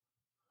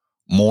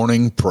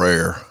Morning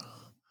prayer.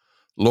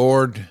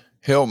 Lord,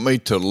 help me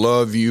to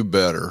love you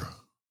better,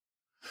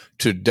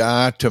 to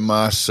die to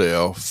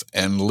myself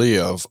and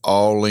live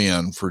all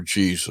in for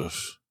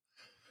Jesus,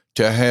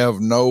 to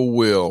have no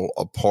will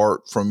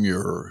apart from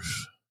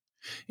yours.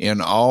 In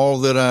all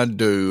that I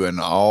do and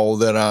all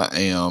that I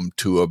am,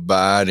 to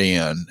abide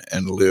in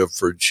and live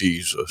for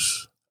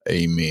Jesus.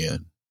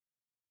 Amen.